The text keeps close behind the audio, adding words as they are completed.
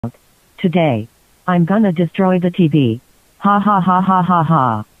Today, I'm gonna destroy the TV. Ha ha ha ha ha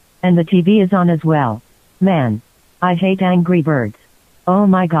ha. And the TV is on as well. Man, I hate Angry Birds. Oh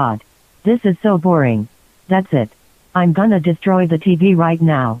my god. This is so boring. That's it. I'm gonna destroy the TV right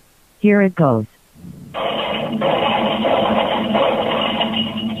now. Here it goes.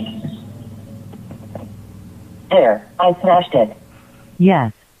 There, I smashed it.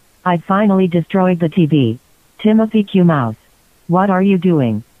 Yes. I finally destroyed the TV. Timothy Q. Mouse. What are you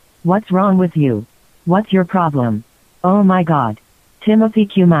doing? What's wrong with you? What's your problem? Oh my god. Timothy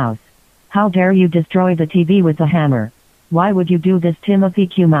Q. Mouse. How dare you destroy the TV with a hammer? Why would you do this, Timothy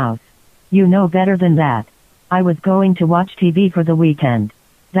Q. Mouse? You know better than that. I was going to watch TV for the weekend.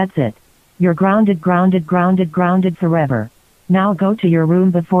 That's it. You're grounded, grounded, grounded, grounded forever. Now go to your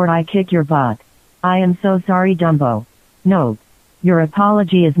room before I kick your butt. I am so sorry, Dumbo. No. Your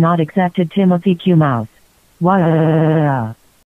apology is not accepted, Timothy Q. Mouse. What?